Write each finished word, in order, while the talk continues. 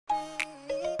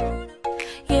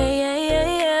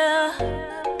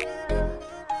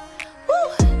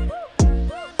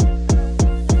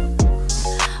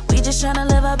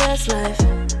best life,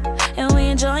 and we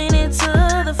enjoying it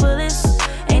to the fullest.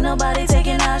 Ain't nobody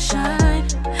taking our shine,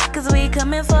 cause we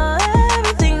coming for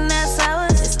everything that's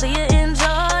ours. It's Liyah and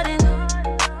Jordan,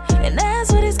 and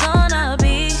that's what it's gonna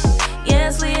be.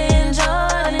 Yes, Liyah and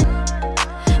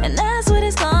Jordan, and that's what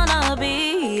it's gonna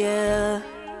be, yeah.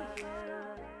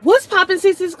 What's poppin',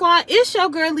 CC Squad? It's your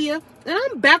girl Liyah, and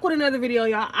I'm back with another video,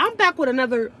 y'all. I'm back with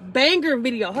another banger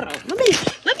video. Hold on, let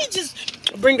me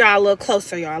just bring y'all a little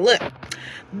closer, y'all. Look,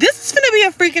 this is finna be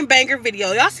a freaking banger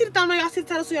video. Y'all see the thumbnail, y'all see the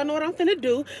title, so y'all know what I'm finna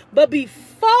do. But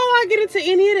before I get into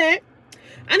any of that,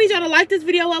 I need y'all to like this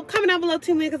video up, comment down below,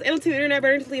 Team Liyah, because LTV Internet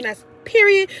better than Liyah, that's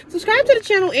period. Subscribe to the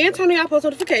channel and turn on y'all post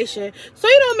notification so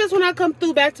you don't miss when I come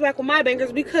through back to back with my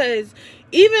bangers, because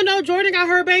even though Jordan got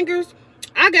her bangers,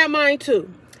 I got mine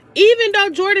too. Even though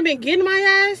Jordan been getting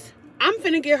my ass, I'm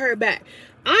finna get her back.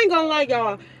 I ain't gonna lie,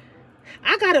 y'all.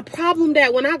 I got a problem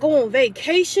that when I go on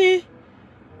vacation,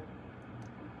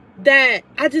 that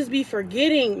I just be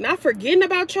forgetting. Not forgetting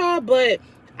about y'all, but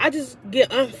I just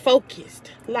get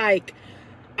unfocused. Like,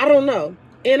 I don't know.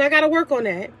 And I gotta work on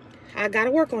that.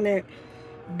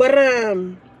 But,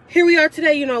 here we are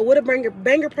today, you know, with a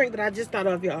banger prank that I just thought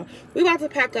of, y'all. We about to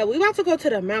pack up. We about to go to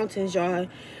the mountains, y'all.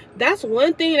 That's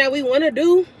one thing that we want to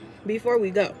do before we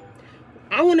go.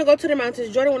 I want to go to the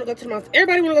mountains. Jordan want to go to the mountains.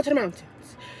 Everybody want to go to the mountains.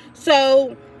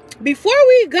 So, before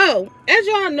we go, as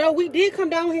y'all know, we did come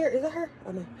down here. Is it her?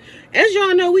 Oh, no. As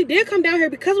y'all know, we did come down here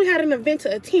because we had an event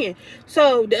to attend.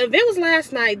 So, the event was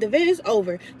last night. The event is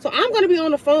over. So, I'm going to be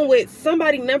on the phone with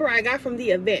somebody's number I got from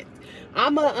the event.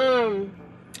 I'm going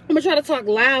to try to talk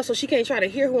loud so she can't try to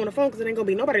hear who on the phone, because there ain't going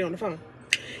to be nobody on the phone.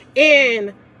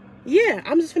 And yeah,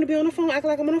 I'm just gonna be on the phone, act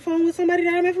like I'm on the phone with somebody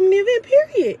that I met from the event,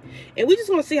 period. And we just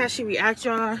want to see how she reacts,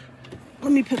 y'all.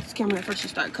 Let me put this camera in before she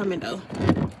start coming, though.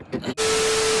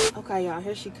 Okay, y'all,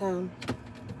 here she come.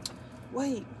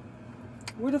 Wait,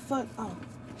 where the fuck? Oh.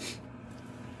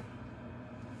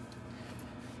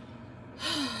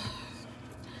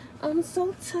 I'm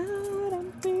so tired,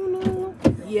 I'm feeling.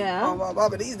 Yeah. Oh, my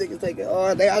mama, these niggas taking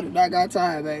all day. I do not got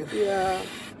time, baby. Yeah.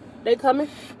 They coming?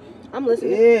 I'm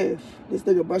listening. Yeah. This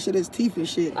nigga brushing his teeth and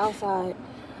shit. Outside.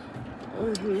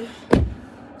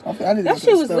 That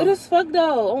shit was lit as fuck,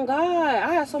 though. Oh, God.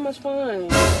 I had so much fun.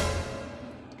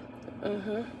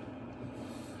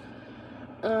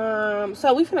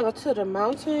 So we finna go to the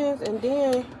mountains, and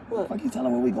then what? Fuck, you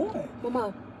telling where we going?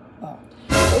 Mama. Oh.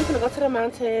 So we finna go to the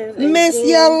mountains. Miss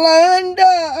Yolanda,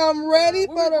 I'm ready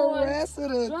for the rest of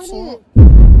the trip.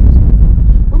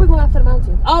 Where we going after the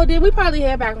mountains? Oh, then we probably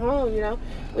head back home, you know.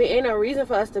 We ain't no reason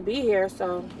for us to be here,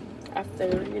 so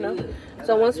after, you know.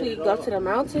 So once we go to the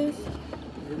mountains.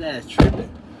 His ass tripping.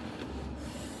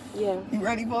 Yeah. You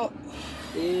ready, Bo?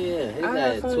 Yeah, his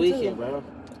ass tweaking, bro.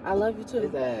 I love you too.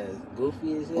 His ass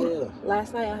goofy as hell.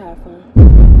 Last night I had fun.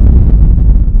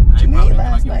 What you mean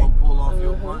last night? Pull off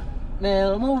your blunt.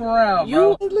 Man, move around,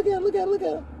 bro. Look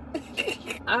at him.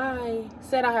 I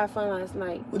said I had fun last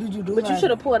night. What did you do? But you should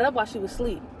have pulled up while she was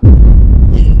asleep. Yeah.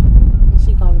 And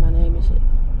she calling my name and shit.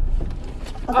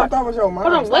 I thought that was your mom.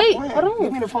 Hold on, wait. Hold on.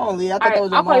 Give me the phone, Liyah. I thought that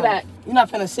was your I'll mom. call you back. You're not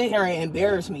finna sit here and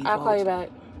embarrass me. I'll call you back.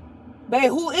 Babe,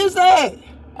 who is that?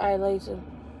 Alright, later.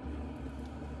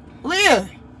 Liyah.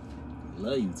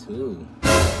 Love you too.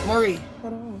 Marie.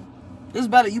 Hold on. This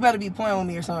better. You better be playing with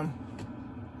me or something.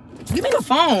 Give me the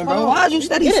phone, bro. Why'd you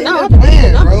study sitting now, there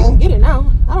playing, bro? Get it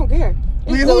now. I don't care.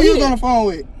 Liyah, who you was on the phone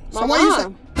with? My so mom. You say?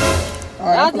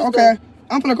 Alright, okay.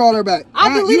 I'm finna call her back.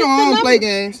 You know I don't play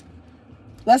games.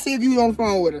 Let's see if you was on the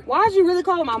phone with her. Why'd you really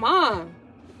call my mom?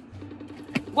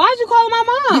 Why'd you call my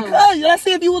mom? Because let's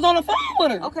see if you was on the phone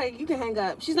with her. Okay, you can hang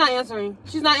up. She's not answering.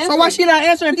 So why she not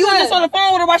answering? If you was just on the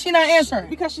phone with her, why she not answering?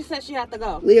 Because she said she had to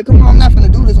go. Liyah, come on, I'm not finna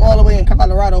do this all the way in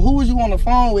Colorado. Who was you on the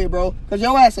phone with, bro? Because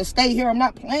your ass will stay here. I'm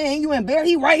not playing. You embarrassed.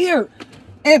 He right here.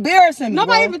 Embarrassing me,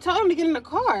 Nobody bro. even told him to get in the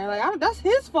car. Like, that's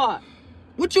his fault.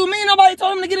 What you mean nobody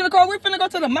told him to get in the car? We're finna go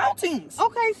to the mountains.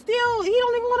 Okay, still, he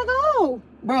don't even want to go.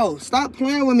 Bro, stop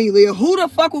playing with me, Liyah. Who the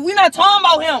fuck we not talking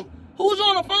about him? Who's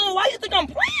on the phone? Why you think I'm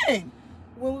playing?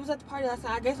 When we was at the party last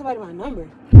night, I gave somebody my number.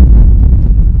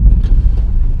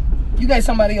 You gave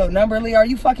somebody your number, Liyah? Are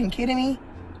you fucking kidding me?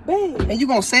 Babe. And you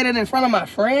gonna say that in front of my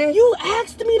friend? You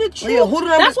asked me the truth. Liyah, who did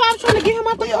That's why I'm trying to get him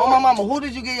out the car. Oh, my mama, who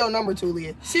did you get your number to,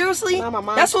 Liyah? Seriously? Nah,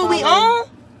 my that's what we on?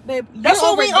 Babe, that's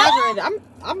what we on?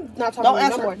 I'm not talking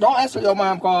about no more. Don't answer your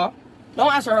mom call.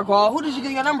 Don't answer her call. Who did you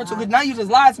get your number to? Because now you just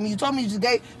lied to me. You told me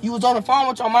you was on the phone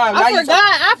with your mom.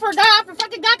 I forgot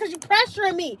because you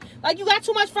pressuring me. Like, you got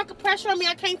too much fucking pressure on me.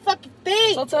 I can't fucking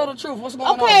think. So tell the truth. What's going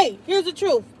on? Okay, here's the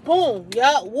truth. Boom.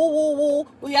 Yeah, woo.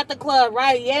 We at the club,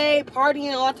 right? Yay,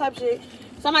 partying, all type of shit.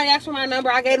 Somebody asked for my number.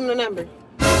 I gave him the number.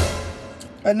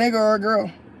 A nigga or a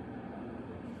girl?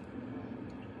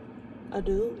 A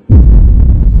dude.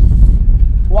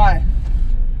 Why?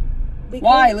 Because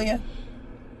Why, Liyah?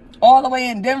 All the way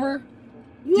in Denver?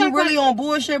 You act really like- on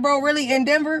bullshit, bro? Really in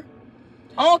Denver?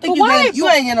 I don't think But why- you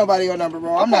ain't get nobody your number,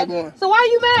 bro. I'm not going. So why are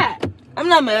you mad? I'm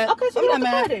not mad. Okay, so I'm get not out the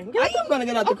car mad. then. Get I out the- am gonna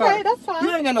get out the Okay, car. that's fine.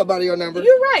 You ain't got nobody your number.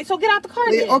 You're right. So get out the car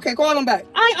Liyah, then. okay, call him back.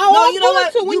 I'm you know going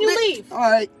what? to when you big- leave. All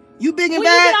right. You big and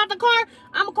When you bad? get out the car,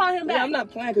 I'm gonna call him back. Yeah, I'm not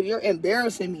playing because you're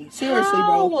embarrassing me. Seriously,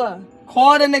 bro. How?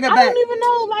 Call the nigga I back. don't even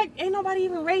know. Like, ain't nobody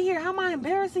even right here. How am I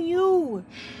embarrassing you?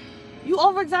 You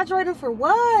over exaggerating for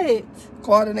what?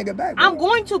 Call the nigga back, bro. I'm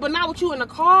going to, but not with you in the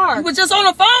car. You was just on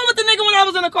the phone with the nigga when I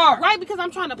was in the car. Right, because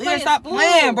I'm trying to play. Liyah, it stop smooth.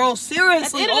 playing, bro. At the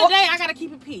Seriously. end of the day, I gotta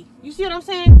keep it P. You see what I'm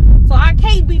saying? So I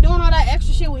can't be doing all that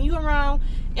extra shit when you around.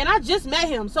 And I just met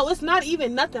him, so it's not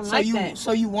even nothing like that.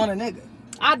 So you want a nigga?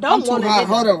 I I'm don't too want high. to.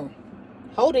 Hold on.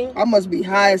 Holding. I must be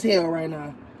high as hell right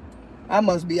now. I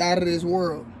must be out of this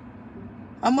world.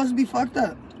 I must be fucked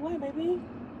up. What, baby?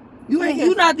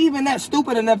 You not even that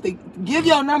stupid enough to give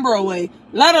your number away,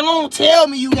 let alone tell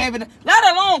me you gave it,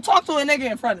 let alone talk to a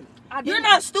nigga in front of me. You're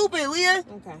not stupid, Liyah.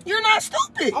 Okay. You're not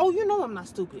stupid. Oh, you know I'm not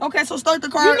stupid. Okay, so start the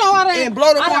car You know how to and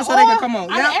blow the car so they can come on.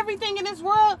 Out Yeah. of everything in this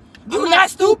world, You I'm not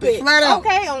stupid. Flat out.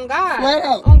 Okay, on God. Flat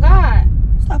out. On God.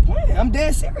 Stop playing. I'm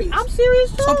dead serious. I'm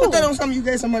serious too. So put that on something you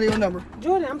gave somebody your number.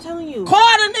 Jordan, I'm telling you. Call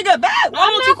the nigga back. Why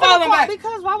don't you call him back?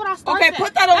 Because why would I start Okay, that?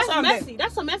 put that on That's something. messy.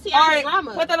 That's a messy All ass right,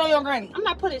 drama. put that on your granny. I'm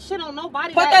not putting shit on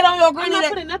nobody. Put that on your granny. I'm not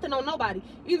putting nothing on nobody.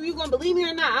 Either you gonna believe me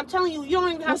or not. I'm telling you, you don't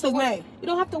even have What's to his worry. name? You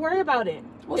don't have to worry about it.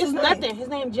 What's it's his name? nothing. His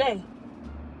name Jay.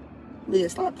 Liyah,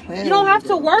 stop playing. You don't have to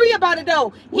bro. worry about it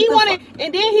though. He the wanted,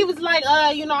 and then he was like,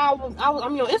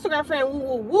 I'm your Instagram friend, woo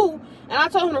woo woo. And I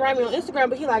told him to write me on Instagram,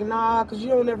 but he like, nah, cause you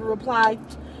don't ever reply.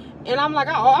 And I'm like,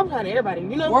 I'm trying to everybody,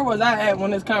 you know. Where was I at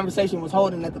when this conversation was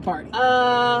holding at the party?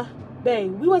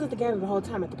 Babe, we wasn't together the whole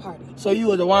time at the party. So you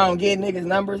was the one getting niggas'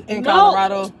 numbers in No.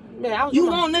 Colorado? Man, I was You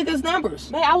with my, want niggas'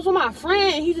 numbers? man, I was with my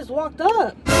friend, and he just walked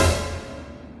up.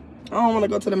 I don't want to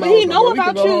go to the But mountains. he know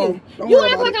about you. Don't You worry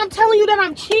act about like it. I'm telling you that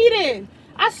I'm cheating.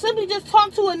 I simply just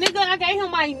talked to a nigga. I gave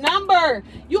him my number.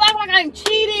 You act like I'm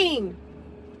cheating.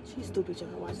 She's stupid, y'all.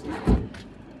 Watch this.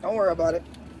 Don't worry about it.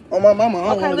 On my mama, I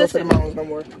don't Okay, want to go to listen. the mountains no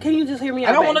more. Can you just hear me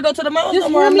out? I don't want to go to the mountains Just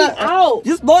no more. hear I'm me not. out.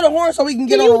 Just blow the horn so we can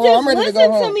get Can on the you road. just I'm ready to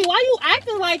listen go home. to me? Why you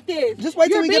acting like this? Just wait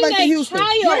till You're we get back to being a Houston.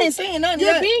 child. You ain't saying nothing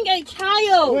You're yet. being a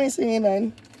child. You ain't saying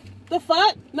nothing. The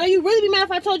fuck? No, you really be mad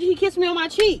if I told you he kissed me on my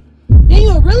cheek. Then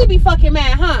you would really be fucking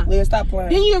mad, huh? Liyah, stop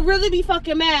playing. Then you would really be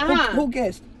fucking mad, huh? Who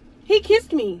kissed? He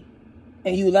kissed me.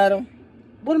 And you let him?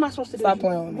 What am I supposed to do? Stop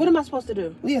playing with me. What am I supposed to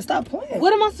do? Liyah, stop playing.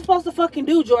 What am I supposed to fucking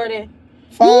do, Jordan?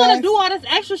 5, You want to do all this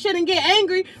extra shit and get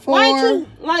angry? 4, Why ain't you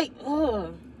like?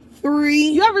 3,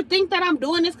 You ever think that I'm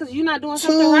doing this because you're not doing 2.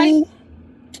 something right?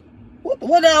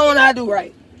 What don't I do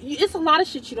right? It's a lot of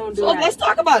shit you don't do So right. let's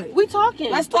talk about it. We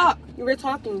talking. Let's talk. We're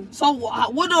talking. So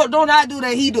what don't I do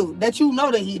that he do? That you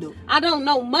know that he do? I don't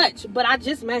know much, but I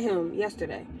just met him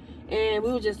yesterday, and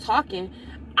we were just talking.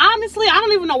 Honestly, I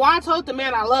don't even know why I told the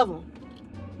man I love him.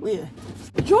 Liyah,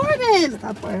 Jordan,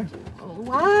 stop playing.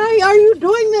 why are you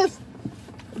doing this?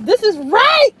 This is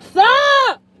right.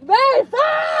 Stop, babe.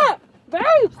 Stop,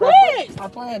 babe. Please.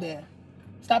 Stop playing then.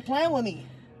 Stop playing with me.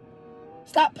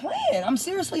 Stop playing. I'm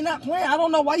seriously not playing. I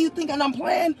don't know why you think I'm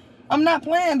playing. I'm not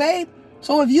playing, babe.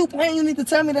 So if you playing, you need to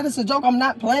tell me that it's a joke. I'm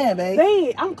not playing, babe.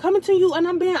 Babe, I'm coming to you and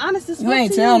I'm being honest as fuck. You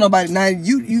ain't to tell you. nobody. Now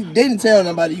you didn't tell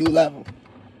nobody you love him.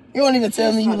 You don't even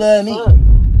tell me you love me.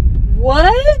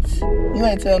 What? You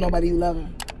ain't tell nobody you love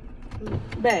him.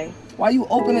 Babe. Why you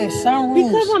opening sunroofs?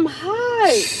 Because I'm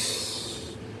high.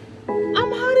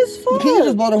 I'm hot as fuck. Can you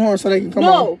just blow the horn so they can come on?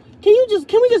 No. Can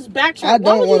we just backtrack? I Why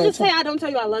don't would you wanna just say talk. I don't tell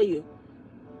you I love you?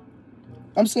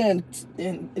 I'm saying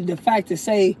the fact to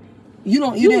say you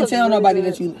You didn't look tell really nobody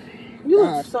good. that you. You look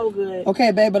Alright. so good.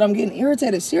 Okay, babe, but I'm getting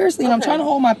irritated seriously, and I'm Okay. trying to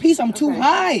hold my peace. I'm too Okay.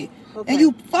 high, Okay. and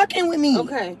you fucking with me.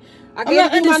 Okay. I I'm gave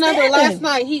not him my number understanding. last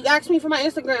night. He asked me for my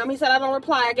Instagram. He said I don't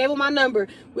reply. I gave him my number.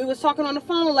 We was talking on the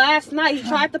phone last night. He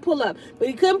tried to pull up, but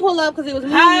he couldn't pull up because it was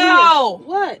me. How? And you.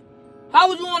 What? How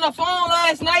was you on the phone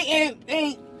last night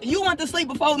and you went to sleep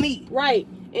before me? Right.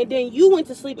 And then you went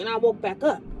to sleep and I woke back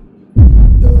up.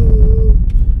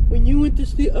 When you went to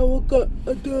sleep, I woke up.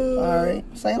 All right,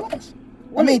 say less.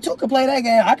 I mean, two could play that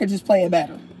game. I could just play it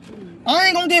better. I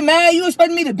ain't gonna get mad. You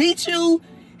expecting me to beat you,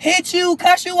 hit you,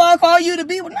 cuss you out, call you to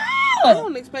be? No. I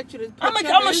don't expect you to. I'm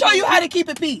gonna show you how to keep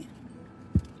it P.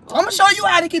 I'm gonna show you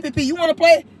how to keep it P. You wanna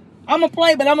play? I'm gonna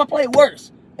play, but I'm gonna play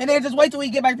worse. And then just wait till we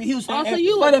get back to Houston Oh, so and-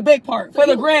 you for a- the big part, so for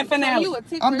the you- grand so finale. you a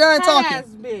tick I'm for done tat talking. ass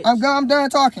bitch. I'm done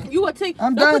talking. You a tick.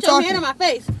 I'm Don't done put your talking. hand in my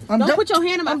face. I'm Don't done- put your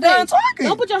hand in my I'm face. done talking.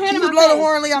 Don't put your hand Can in you my blow face. the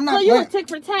horn, Lee? I'm not So you a playing. tick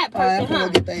for tat All right, person, I'm finna huh?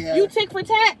 get that ass. You tick for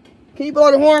tat. Can you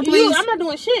blow the horn, please? I'm not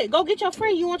doing shit. Go get your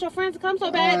friend. You want your friends to come so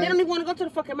bad. Alright. They don't even want to go to the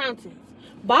fucking mountains.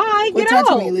 Bye. Quit Get out.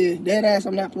 touching me, Liyah. Dead ass,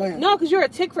 I'm not playing. No, because you're a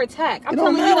tick for tat. I'm It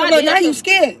don't telling you, matter. I Look, did now you some-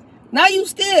 scared. Now you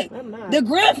scared. I'm not. The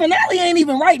grand finale ain't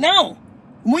even right now.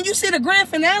 When you see the grand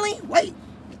finale, wait.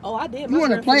 Oh, I did. You want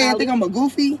to grand play and finale. think I'm a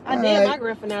goofy? I did Alright. my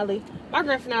grand finale. My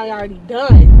grand finale already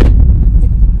done.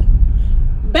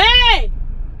 Bae!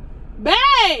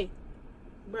 Bae!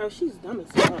 Bro, she's dumb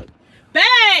as fuck.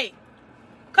 Bae!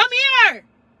 Come here!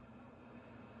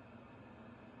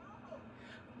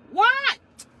 What?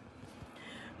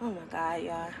 Oh my god,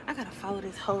 y'all. I gotta follow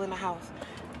this hoe in the house.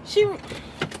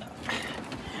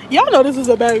 Y'all know this is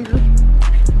a banger.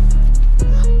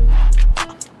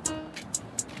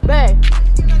 Bae.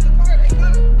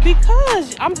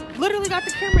 Because I'm literally got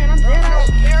the camera and I'm dead I out.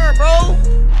 don't care, bro.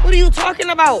 What are you talking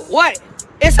about? What?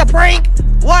 It's a prank?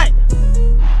 What?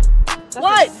 That's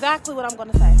What? exactly what I'm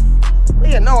gonna say.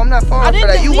 Liyah, no, I'm not I falling for didn't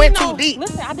that. You delete went no- too deep.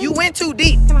 Listen, I didn't- You went too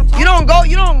deep. Can I talk?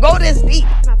 You don't go this deep.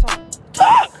 Can I talk?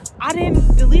 Talk. I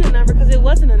didn't delete a number because it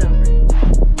wasn't a number.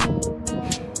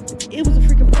 It was a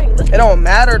freaking prank. Listen, It don't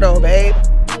matter though, babe.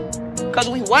 Cause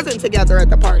we wasn't together at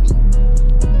the party.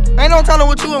 Ain't no telling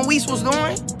what you and Weiss was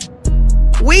doing.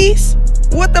 Weiss?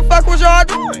 What the fuck was y'all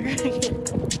doing?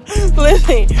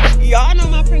 listen, y'all know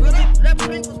my prank was. That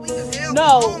prank was weak as hell.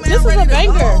 No, Come on, man, this I'm is ready a to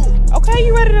banger. go. Okay,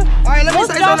 you ready to? Alright, let me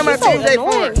Look, say y'all, something about she's so TJ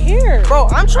annoying. Ford. Here, Bro,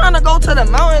 I'm trying to go to the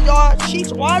mountain, y'all.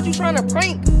 Sheets, why are you trying to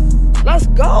prank? Let's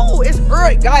go. It's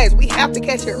early. Guys, we have to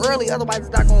catch it early. Otherwise, it's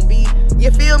not going to be,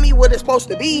 you feel me, what it's supposed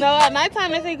to be. No, at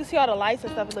nighttime they say you can see all the lights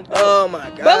and stuff. It look dope. Oh, my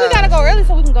God. But we gotta go early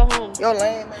so we can go home. Yo,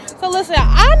 lame, man. So listen,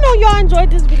 I know y'all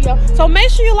enjoyed this video. So make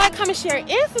sure you like, comment, share,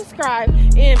 and subscribe.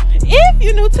 And if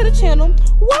you're new to the channel,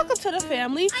 welcome to the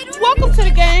family. Welcome to the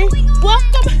game.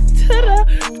 Welcome to the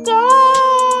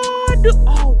God.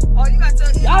 Oh, Oh, you got to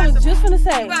tell Eli. I was just finna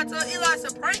say. You got to tell Eli it's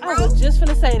a prank, I bro. was just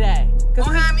finna say that. 'Cause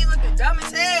Don't have me looking dumb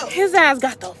as hell. his ass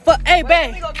got the fuck. Hey, Wait, let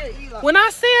me babe. go get Eli. When I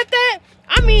said that,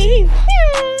 I mean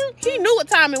he knew what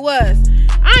time it was.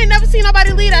 I ain't never seen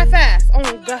nobody leave that fast. Oh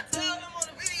my God. Tell him on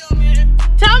the video, man.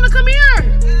 Tell him to come here.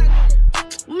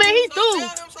 Man, he So threw. tell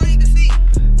him so he can see.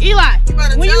 Eli, You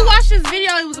better when tell you him. watch this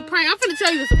video, it was a prank. I'm finna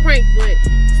tell you it's a prank, but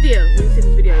still, when you see this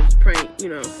video, it was a prank, you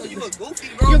know. So you a goofy,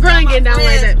 bro. Your girl ain't getting down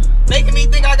like that. Making me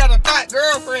think I got a thought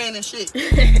girlfriend and shit. You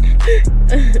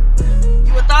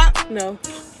a thought? No.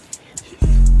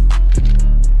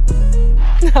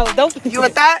 No, don't. You a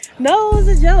thought? No, it was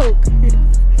a joke.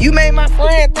 You made my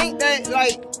friend think that,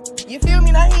 like, you feel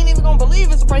me? Now he ain't even gonna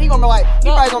believe it's a prank. He gonna be like,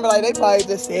 probably gonna be like, they probably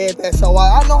just said that. So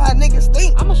I know how niggas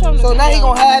think. I'm gonna show him the So now he video.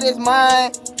 gonna have his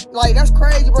mind. Like, that's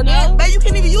crazy, bro. No. Man, you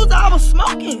can't even use that. I was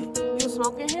smoking. You was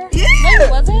smoking here? Yeah. No,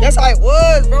 you wasn't. That's how it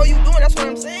was, bro. You doing, that's what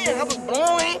I'm saying. I was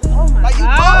blowing. Oh my Like, you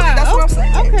God. bogus. That's what I'm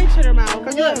saying. Okay, chitter mouth.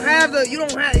 Cause you didn't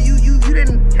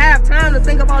have time to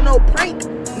think about no prank.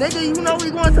 Nigga, you know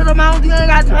we going to the mountains, you ain't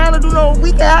got time to do no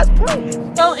weak ass prank.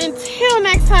 So until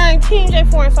next time, Team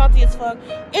J4 and Salty as fuck,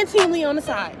 and Team Lee on the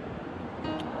side.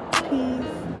 Peace.